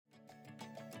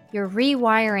Your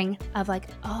rewiring of like,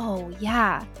 oh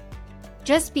yeah,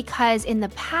 just because in the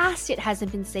past it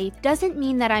hasn't been safe doesn't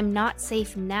mean that I'm not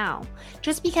safe now.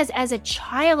 Just because as a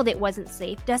child it wasn't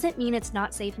safe doesn't mean it's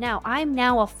not safe now. I'm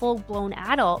now a full-blown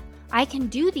adult. I can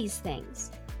do these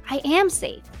things. I am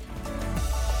safe.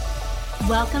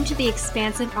 Welcome to the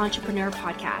Expansive Entrepreneur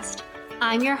Podcast.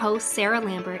 I'm your host, Sarah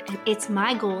Lambert, and it's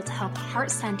my goal to help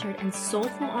heart-centered and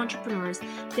soulful entrepreneurs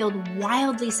build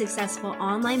wildly successful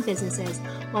online businesses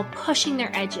while pushing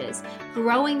their edges,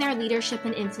 growing their leadership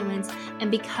and influence, and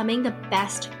becoming the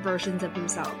best versions of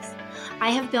themselves.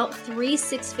 I have built 3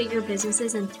 six-figure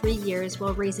businesses in 3 years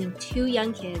while raising 2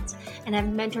 young kids, and have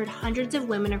mentored hundreds of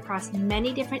women across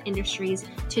many different industries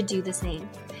to do the same.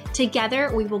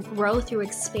 Together, we will grow through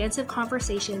expansive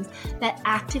conversations that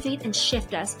activate and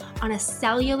shift us on a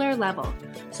cellular level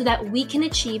so that we can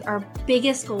achieve our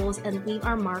biggest goals and leave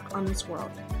our mark on this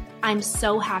world. I'm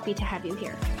so happy to have you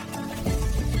here.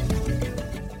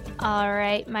 All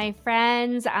right, my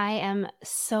friends, I am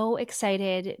so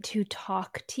excited to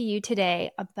talk to you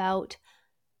today about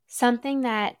something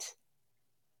that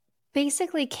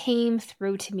basically came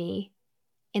through to me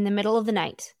in the middle of the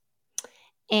night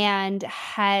and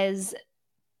has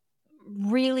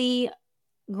really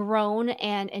grown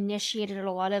and initiated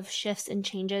a lot of shifts and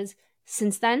changes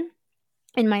since then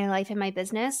in my life and my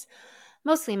business,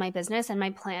 mostly my business and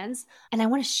my plans. And I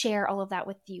want to share all of that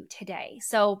with you today.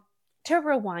 So to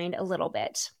rewind a little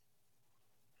bit,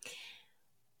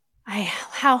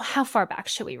 how far back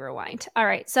should we rewind? All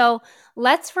right, so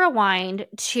let's rewind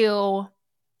to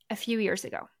a few years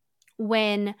ago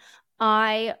when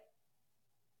I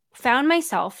found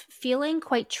myself feeling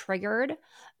quite triggered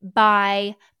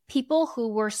by people who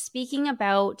were speaking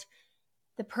about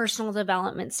the personal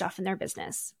development stuff in their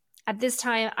business. At this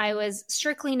time, I was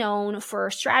strictly known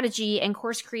for strategy and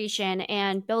course creation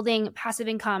and building passive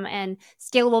income and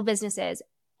scalable businesses,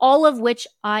 all of which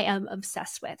I am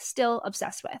obsessed with, still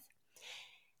obsessed with.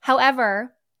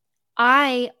 However,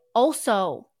 I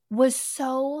also was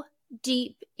so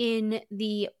deep in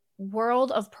the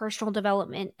world of personal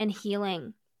development and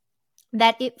healing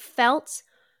that it felt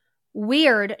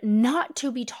weird not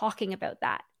to be talking about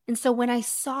that. And so when I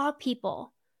saw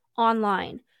people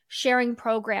online sharing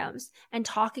programs and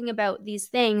talking about these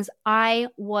things, I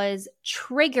was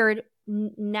triggered.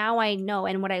 Now I know.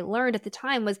 And what I learned at the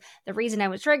time was the reason I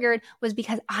was triggered was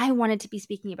because I wanted to be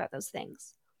speaking about those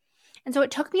things. And so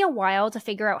it took me a while to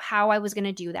figure out how I was going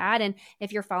to do that. And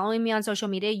if you're following me on social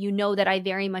media, you know that I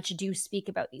very much do speak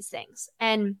about these things.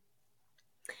 And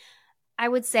I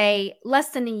would say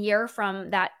less than a year from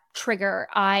that trigger,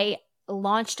 I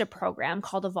launched a program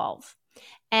called Evolve.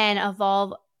 And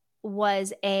Evolve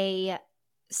was a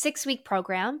 6-week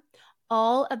program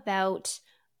all about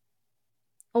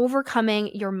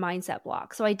overcoming your mindset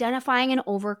block. So identifying and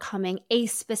overcoming a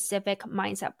specific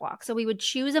mindset block. So we would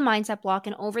choose a mindset block,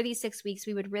 and over these 6 weeks,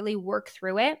 we would really work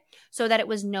through it so that it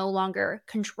was no longer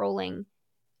controlling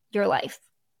your life.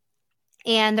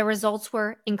 And the results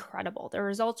were incredible. The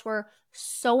results were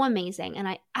so amazing, and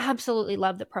I absolutely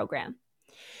love the program.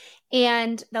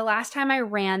 And the last time I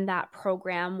ran that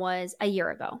program was a year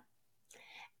ago.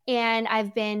 And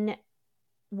I've been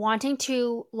wanting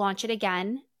to launch it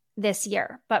again this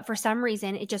year, but for some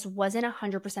reason, it just wasn't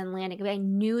 100% landing. I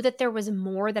knew that there was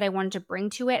more that I wanted to bring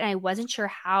to it, and I wasn't sure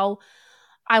how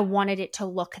I wanted it to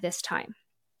look this time.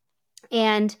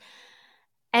 And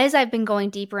as I've been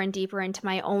going deeper and deeper into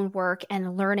my own work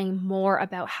and learning more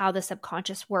about how the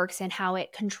subconscious works and how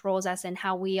it controls us and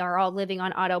how we are all living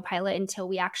on autopilot until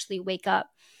we actually wake up,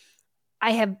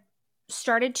 I have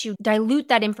started to dilute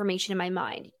that information in my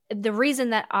mind. The reason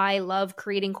that I love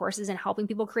creating courses and helping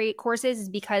people create courses is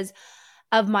because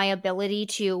of my ability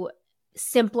to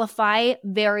simplify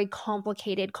very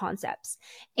complicated concepts.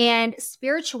 And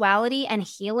spirituality and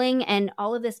healing and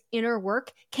all of this inner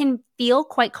work can feel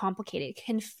quite complicated. It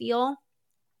can feel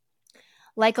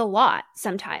like a lot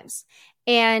sometimes.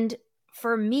 And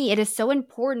for me, it is so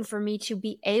important for me to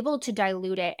be able to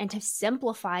dilute it and to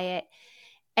simplify it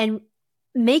and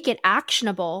make it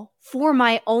actionable for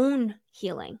my own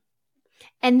healing.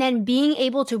 And then being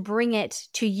able to bring it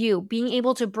to you, being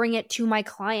able to bring it to my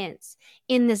clients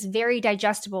in this very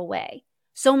digestible way.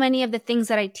 So many of the things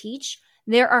that I teach,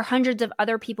 there are hundreds of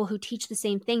other people who teach the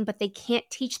same thing, but they can't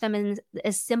teach them in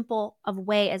as simple of a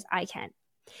way as I can.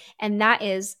 And that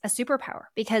is a superpower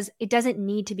because it doesn't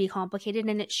need to be complicated,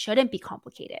 and it shouldn't be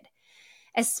complicated.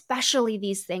 Especially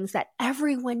these things that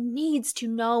everyone needs to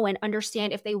know and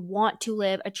understand if they want to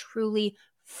live a truly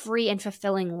free and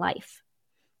fulfilling life.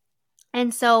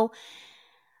 And so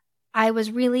I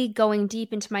was really going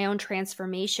deep into my own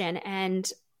transformation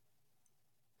and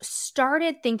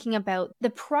started thinking about the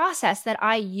process that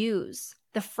I use,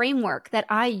 the framework that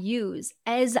I use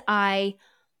as I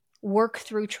work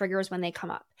through triggers when they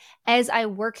come up, as I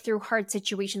work through hard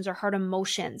situations or hard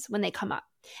emotions when they come up.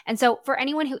 And so for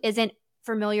anyone who isn't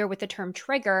familiar with the term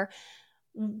trigger,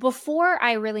 before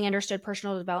I really understood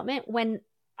personal development, when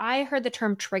I heard the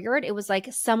term triggered, it was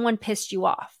like someone pissed you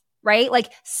off, right? Like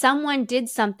someone did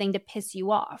something to piss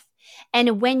you off.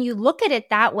 And when you look at it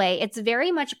that way, it's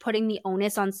very much putting the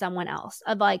onus on someone else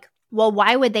of like, well,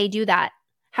 why would they do that?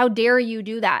 How dare you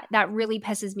do that? That really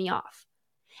pisses me off.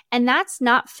 And that's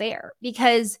not fair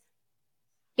because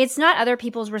it's not other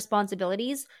people's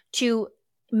responsibilities to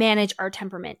manage our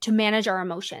temperament, to manage our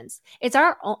emotions. It's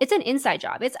an inside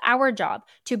job. It's our job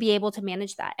to be able to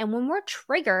manage that. And when we're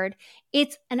triggered,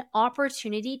 it's an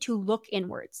opportunity to look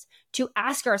inwards, to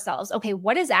ask ourselves, okay,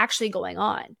 what is actually going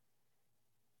on?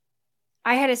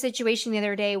 I had a situation the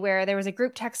other day where there was a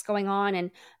group text going on,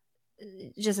 and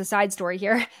just a side story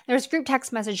here, there was a group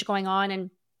text message going on,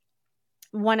 and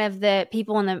one of the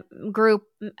people in the group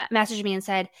messaged me and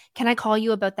said, can I call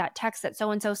you about that text that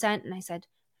so-and-so sent? And I said,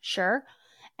 sure.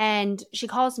 And she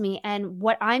calls me, and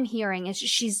what I'm hearing is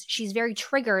she's very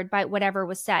triggered by whatever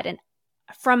was said. And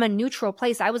from a neutral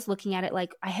place, I was looking at it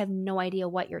like, I have no idea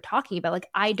what you're talking about. Like,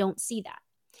 I don't see that.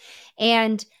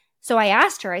 And so I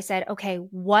asked her, I said, okay,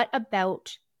 what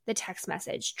about the text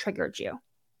message triggered you?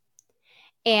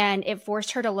 And it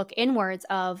forced her to look inwards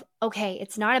of, okay,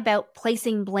 it's not about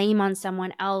placing blame on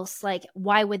someone else. Like,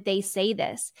 why would they say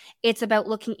this? It's about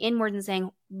looking inward and saying,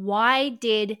 why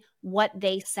did what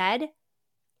they said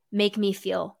make me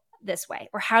feel this way?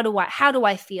 Or how do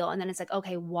I feel? And then it's like,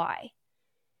 okay, why?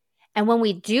 And when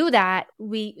we do that,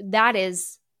 that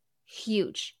is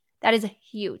huge. That is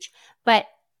huge. But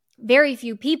very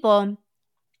few people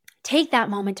take that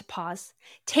moment to pause,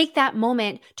 take that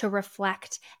moment to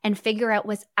reflect and figure out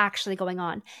what's actually going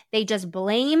on. They just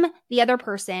blame the other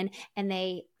person and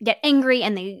they get angry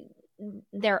and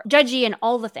they're judgy and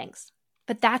all the things.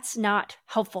 But that's not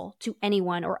helpful to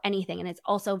anyone or anything. And it's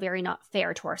also very not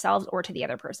fair to ourselves or to the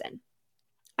other person.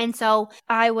 And so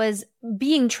I was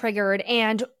being triggered,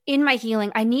 and in my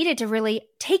healing, I needed to really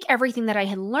take everything that I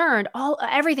had learned,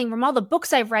 everything from all the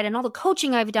books I've read and all the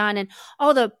coaching I've done and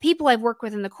all the people I've worked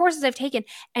with and the courses I've taken,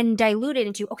 and dilute it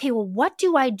into, okay, well, what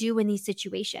do I do in these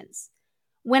situations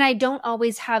when I don't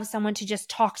always have someone to just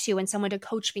talk to and someone to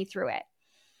coach me through it?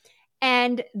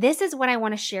 And this is what I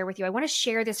want to share with you. I want to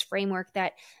share this framework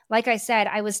that, like I said,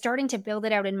 I was starting to build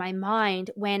it out in my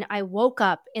mind when I woke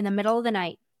up in the middle of the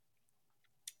night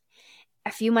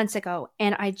a few months ago,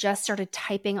 and I just started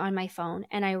typing on my phone,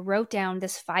 and I wrote down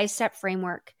this 5-step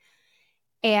framework,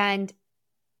 and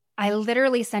I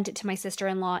literally sent it to my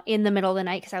sister-in-law in the middle of the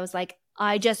night because I was like,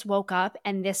 I just woke up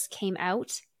and this came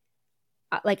out.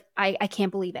 Like, I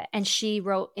can't believe it. And she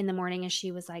wrote in the morning and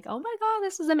she was like, oh my God,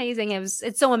 this is amazing.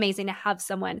 It's so amazing to have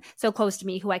someone so close to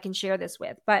me who I can share this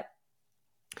with. But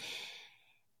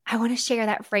I want to share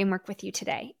that framework with you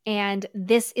today. And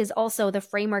this is also the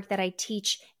framework that I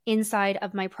teach inside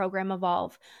of my program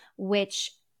Evolve,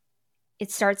 which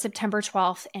it starts September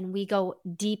 12th, and we go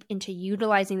deep into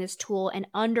utilizing this tool and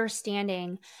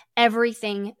understanding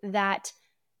everything that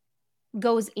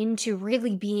goes into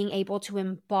really being able to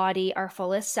embody our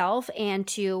fullest self and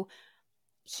to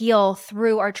heal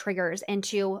through our triggers and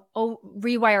to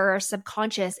rewire our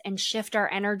subconscious and shift our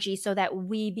energy so that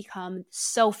we become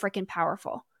so freaking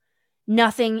powerful.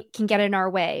 Nothing can get in our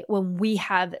way when we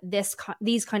have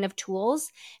these kind of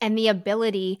tools and the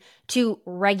ability to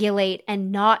regulate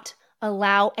and not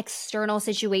allow external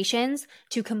situations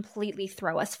to completely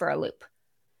throw us for a loop.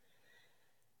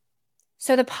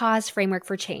 So the pause framework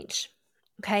for change.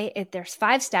 Okay, there's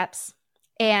 5 steps.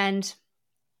 And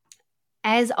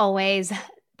as always,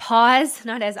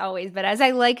 not as always, but as I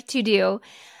like to do,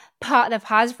 the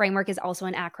pause framework is also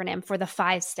an acronym for the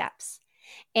 5 steps.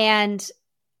 And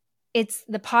it's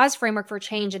the pause framework for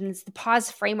change, and it's the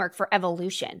pause framework for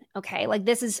evolution. Okay, like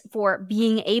this is for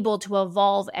being able to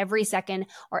evolve every second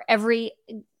or every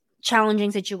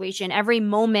challenging situation, every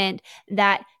moment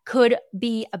that could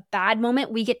be a bad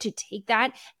moment. We get to take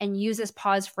that and use this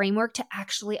pause framework to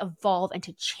actually evolve and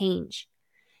to change.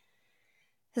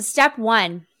 So step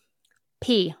 1,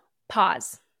 P,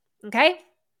 pause. Okay,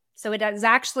 so it is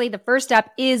actually the first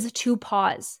step is to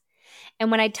pause. And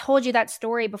when I told you that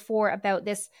story before about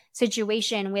this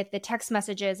situation with the text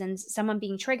messages and someone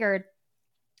being triggered,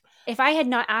 if I had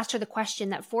not asked her the question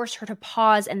that forced her to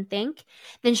pause and think,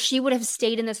 then she would have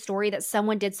stayed in the story that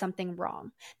someone did something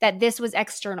wrong, that this was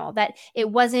external, that it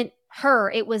wasn't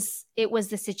her, it was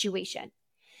the situation.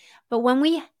 But when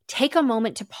we take a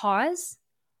moment to pause,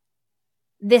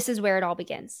 this is where it all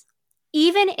begins.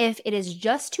 even if it is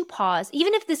just to pause,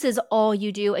 even if this is all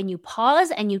you do and you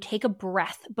pause and you take a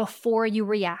breath before you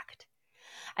react.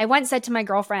 I once said to my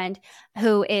girlfriend,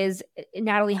 who is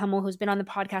Natalie Hummel, who's been on the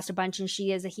podcast a bunch, and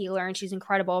she is a healer and she's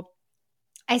incredible.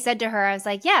 I said to her, I was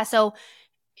like, yeah, so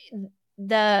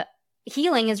the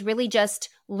healing is really just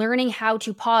learning how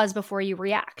to pause before you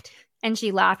react. And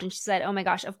she laughed and she said, oh my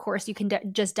gosh, of course you can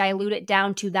just dilute it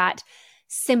down to that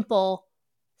simple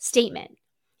statement.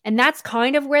 And that's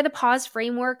kind of where the pause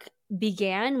framework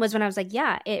began, was when I was like,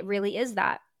 yeah, it really is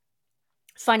that.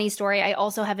 Funny story, I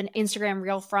also have an Instagram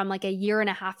reel from like a year and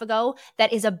a half ago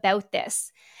that is about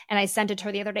this. And I sent it to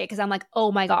her the other day because I'm like,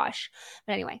 oh my gosh.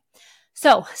 But anyway,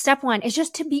 so step 1 is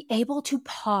just to be able to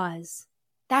pause.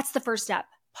 That's the first step,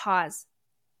 pause.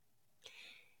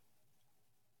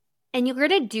 And you're going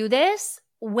to do this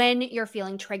when you're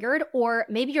feeling triggered, or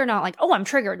maybe you're not like, oh, I'm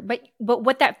triggered. But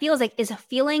what that feels like is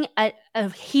feeling a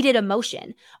heated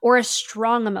emotion or a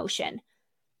strong emotion.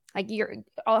 Like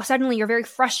suddenly you're very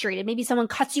frustrated. Maybe someone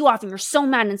cuts you off and you're so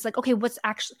mad. And it's like, okay, what's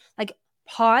actually, like,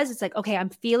 pause. It's like, okay, I'm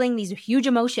feeling these huge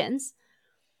emotions.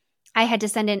 I had to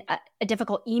send in a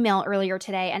difficult email earlier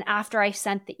today. And after I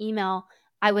sent the email,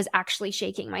 I was actually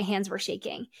shaking. My hands were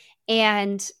shaking.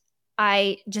 And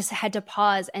I just had to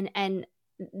pause and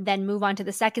then move on to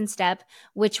the second step,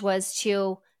 which was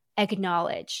to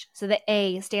acknowledge. So the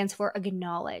A stands for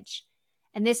acknowledge.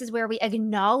 And this is where we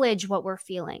acknowledge what we're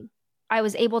feeling. I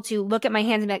was able to look at my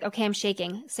hands and be like, okay, I'm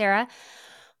shaking. Sarah,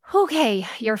 okay,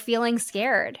 you're feeling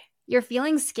scared. You're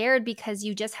feeling scared because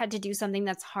you just had to do something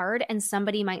that's hard and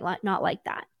somebody might not like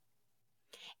that.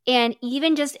 And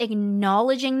even just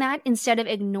acknowledging that instead of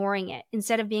ignoring it,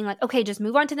 instead of being like, okay, just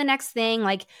move on to the next thing,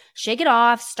 like shake it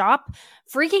off, stop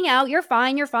freaking out, you're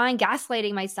fine,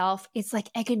 gaslighting myself. It's like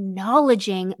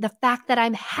acknowledging the fact that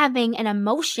I'm having an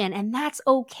emotion, and that's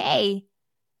okay.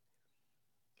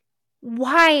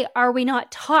 Why are we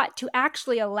not taught to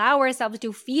actually allow ourselves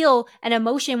to feel an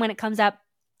emotion when it comes up,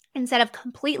 instead of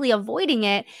completely avoiding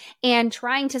it and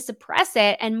trying to suppress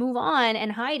it and move on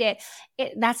and hide it?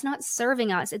 That's not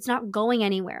serving us. It's not going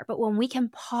anywhere. But when we can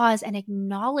pause and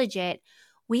acknowledge it,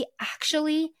 we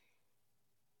actually,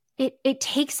 it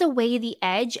takes away the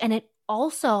edge, and it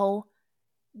also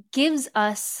gives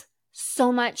us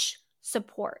so much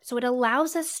support. So it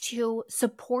allows us to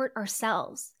support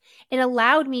ourselves. It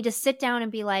allowed me to sit down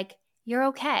and be like, you're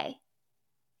okay.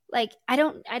 Like, I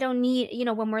don't need,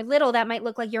 when we're little, that might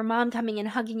look like your mom coming and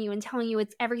hugging you and telling you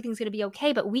everything's going to be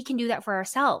okay, but we can do that for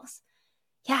ourselves.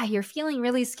 Yeah, you're feeling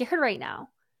really scared right now.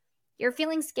 You're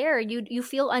feeling scared. You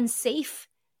feel unsafe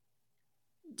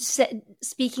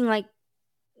speaking like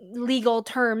legal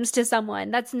terms to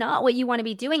someone. That's not what you want to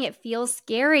be doing. It feels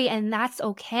scary, and that's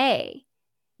okay.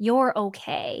 You're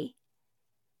okay.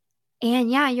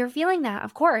 And yeah, you're feeling that,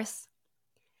 of course.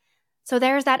 So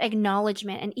there's that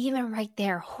acknowledgement. And even right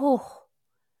there,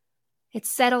 it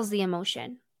settles the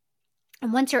emotion.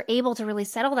 And once you're able to really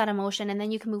settle that emotion, and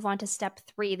then you can move on to step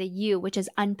 3, the U, which is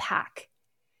unpack.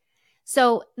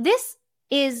 So this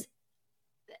is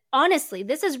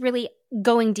really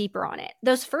going deeper on it.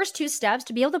 Those first 2 steps,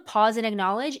 to be able to pause and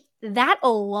acknowledge, that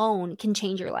alone can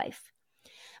change your life.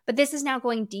 But this is now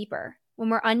going deeper. When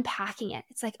we're unpacking it,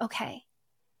 it's like, okay,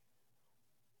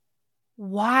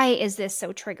 why is this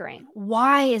so triggering?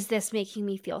 Why is this making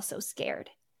me feel so scared?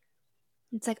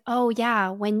 It's like, oh yeah,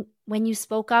 when you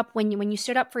spoke up, when you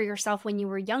stood up for yourself when you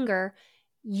were younger,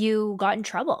 you got in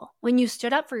trouble. When you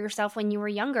stood up for yourself when you were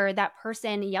younger, that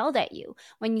person yelled at you.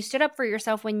 When you stood up for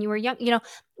yourself when you were young,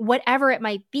 whatever it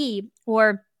might be.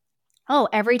 Or, oh,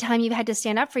 every time you've had to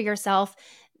stand up for yourself,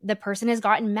 the person has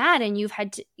gotten mad, and you've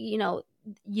had to, you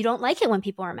don't like it when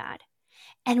people are mad.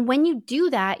 And when you do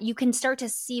that, you can start to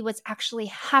see what's actually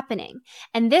happening.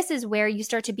 And this is where you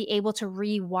start to be able to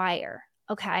rewire,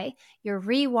 okay? You're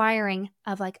rewiring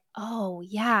of like, oh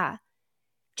yeah,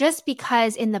 just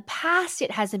because in the past it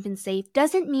hasn't been safe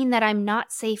doesn't mean that I'm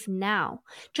not safe now.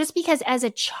 Just because as a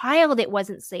child it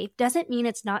wasn't safe doesn't mean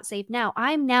it's not safe now.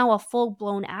 I'm now a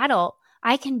full-blown adult.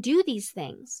 I can do these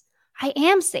things. I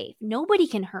am safe. Nobody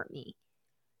can hurt me.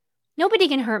 Nobody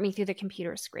can hurt me through the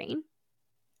computer screen.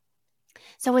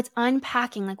 So it's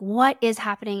unpacking, like, what is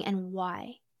happening and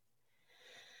why.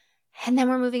 And then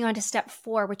we're moving on to step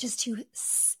 4, which is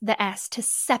the S, to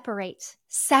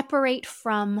separate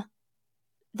from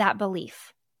that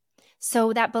belief.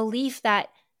 So that belief that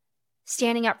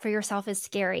standing up for yourself is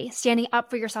scary, standing up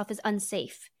for yourself is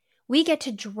unsafe. We get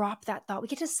to drop that thought. We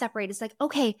get to separate. It's like,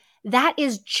 okay, that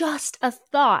is just a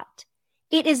thought.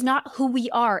 It is not who we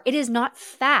are. It is not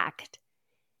fact.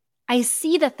 I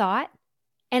see the thought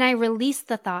and I release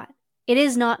the thought. It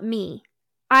is not me.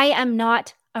 I am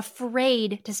not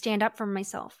afraid to stand up for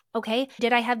myself. Okay.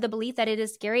 Did I have the belief that it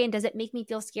is scary, and does it make me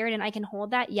feel scared and I can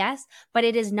hold that? Yes, but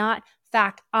it is not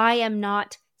fact. I am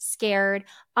not scared.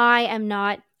 I am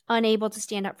not unable to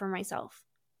stand up for myself.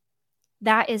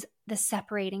 That is the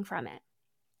separating from it.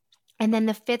 And then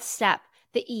the fifth step,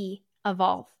 the E,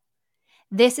 evolve.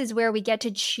 This is where we get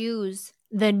to choose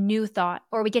the new thought,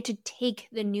 or we get to take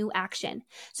the new action.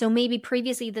 So maybe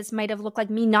previously this might have looked like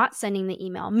me not sending the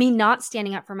email, me not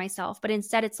standing up for myself, but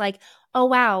instead it's like, oh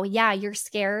wow, yeah, you're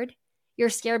scared. You're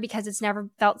scared because it's never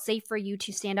felt safe for you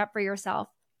to stand up for yourself.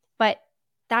 But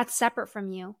that's separate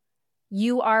from you.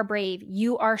 You are brave.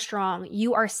 You are strong.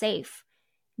 You are safe.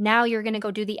 Now you're going to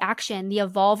go do the action, the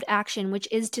evolved action, which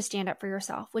is to stand up for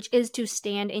yourself, which is to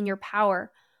stand in your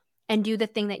power and do the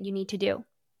thing that you need to do.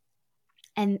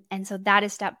 And so that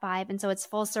is step 5. And so it's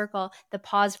full circle, the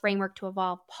pause framework to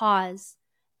evolve. Pause,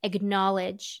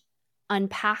 acknowledge,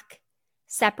 unpack,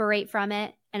 separate from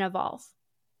it, and evolve.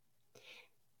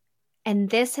 And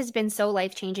this has been so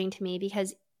life-changing to me,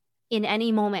 because in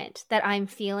any moment that I'm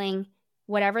feeling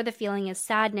whatever the feeling is,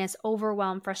 sadness,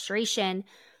 overwhelm, frustration,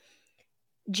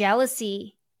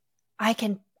 jealousy, I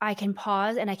can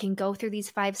pause and I can go through these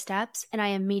 5 steps, and I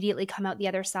immediately come out the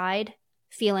other side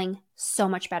feeling so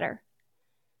much better.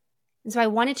 And so I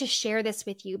wanted to share this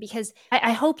with you, because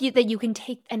I hope that you can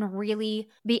take and really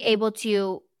be able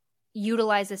to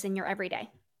utilize this in your everyday.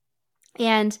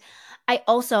 And I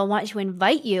also want to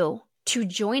invite you to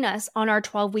join us on our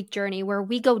 12-week journey, where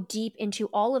we go deep into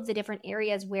all of the different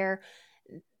areas where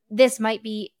this might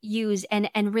be used,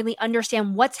 and really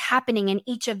understand what's happening in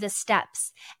each of the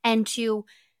steps, and to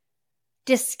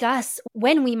discuss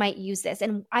when we might use this.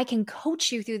 And I can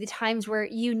coach you through the times where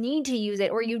you need to use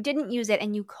it or you didn't use it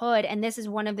and you could. And this is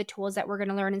one of the tools that we're going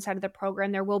to learn inside of the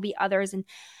program. There will be others. And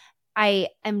I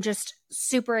am just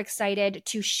super excited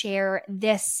to share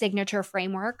this signature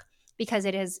framework, because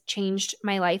it has changed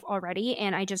my life already.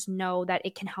 And I just know that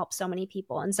it can help so many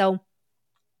people. And so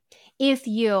if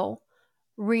you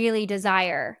really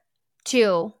desire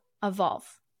to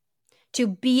evolve, to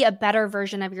be a better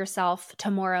version of yourself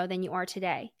tomorrow than you are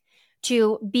today,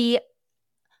 to be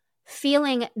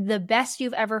feeling the best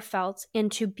you've ever felt, and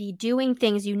to be doing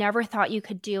things you never thought you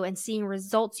could do and seeing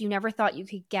results you never thought you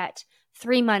could get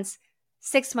 3 months,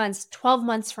 6 months, 12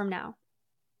 months from now,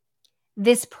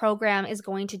 this program is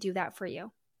going to do that for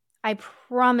you. I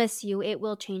promise you it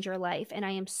will change your life, and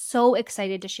I am so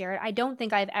excited to share it. I don't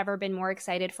think I've ever been more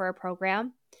excited for a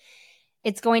program.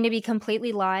 It's going to be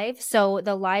completely live. So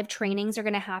the live trainings are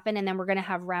going to happen, and then we're going to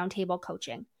have roundtable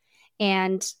coaching.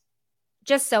 And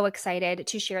just so excited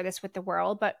to share this with the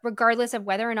world. But regardless of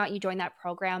whether or not you join that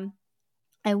program,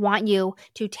 I want you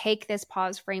to take this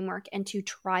pause framework and to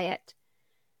try it.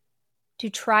 To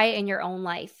try it in your own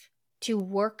life, to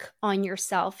work on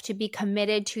yourself, to be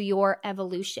committed to your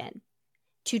evolution,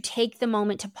 to take the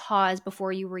moment to pause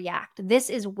before you react. This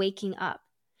is waking up.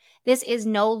 This is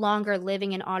no longer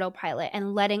living in autopilot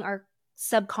and letting our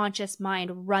subconscious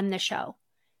mind run the show.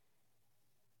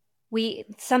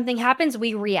 Something happens,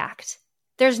 we react.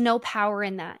 There's no power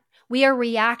in that. We are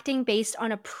reacting based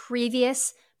on a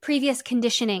previous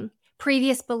conditioning,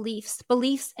 previous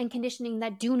beliefs and conditioning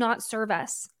that do not serve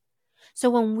us.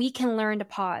 So when we can learn to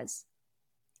pause,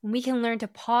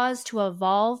 to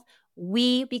evolve,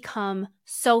 we become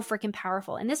so freaking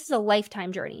powerful. And this is a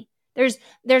lifetime journey.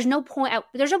 There's no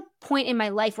point in my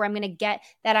life where I'm going to get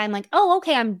that I'm like, oh,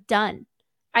 okay, I'm done.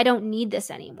 I don't need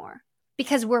this anymore,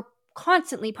 because we're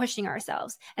constantly pushing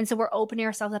ourselves. And so we're opening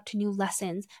ourselves up to new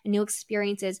lessons and new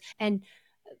experiences. And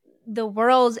the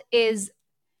world is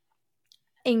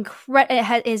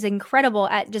incredible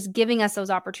at just giving us those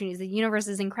opportunities. The universe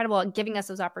is incredible at giving us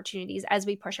those opportunities as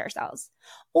we push ourselves.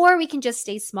 Or we can just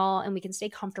stay small and we can stay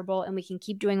comfortable and we can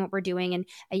keep doing what we're doing. And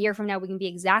a year from now, we can be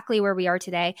exactly where we are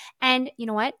today. And you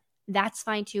know what? That's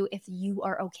fine too if you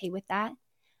are okay with that.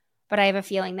 But I have a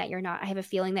feeling that you're not. I have a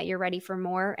feeling that you're ready for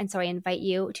more. And so I invite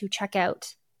you to check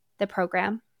out the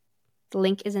program. The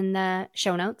link is in the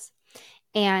show notes.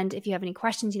 And if you have any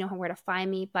questions, you know where to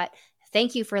find me. But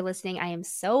thank you for listening. I am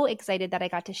so excited that I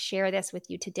got to share this with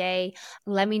you today.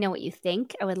 Let me know what you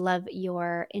think. I would love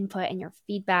your input and your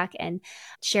feedback, and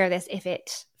share this if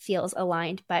it feels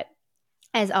aligned. But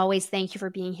as always, thank you for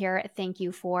being here. Thank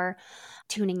you for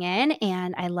tuning in.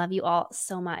 And I love you all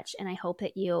so much. And I hope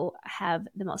that you have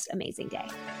the most amazing day.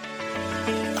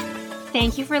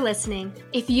 Thank you for listening.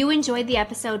 If you enjoyed the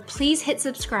episode, please hit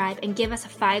subscribe and give us a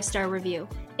 5-star review.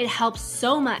 It helps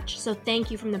so much. So thank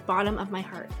you from the bottom of my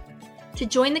heart. To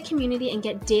join the community and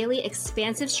get daily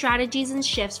expansive strategies and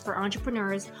shifts for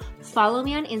entrepreneurs, follow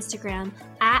me on Instagram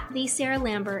at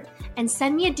 @TheSarahLambert and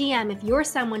send me a DM if you're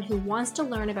someone who wants to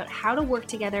learn about how to work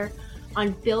together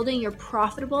on building your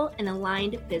profitable and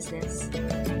aligned business.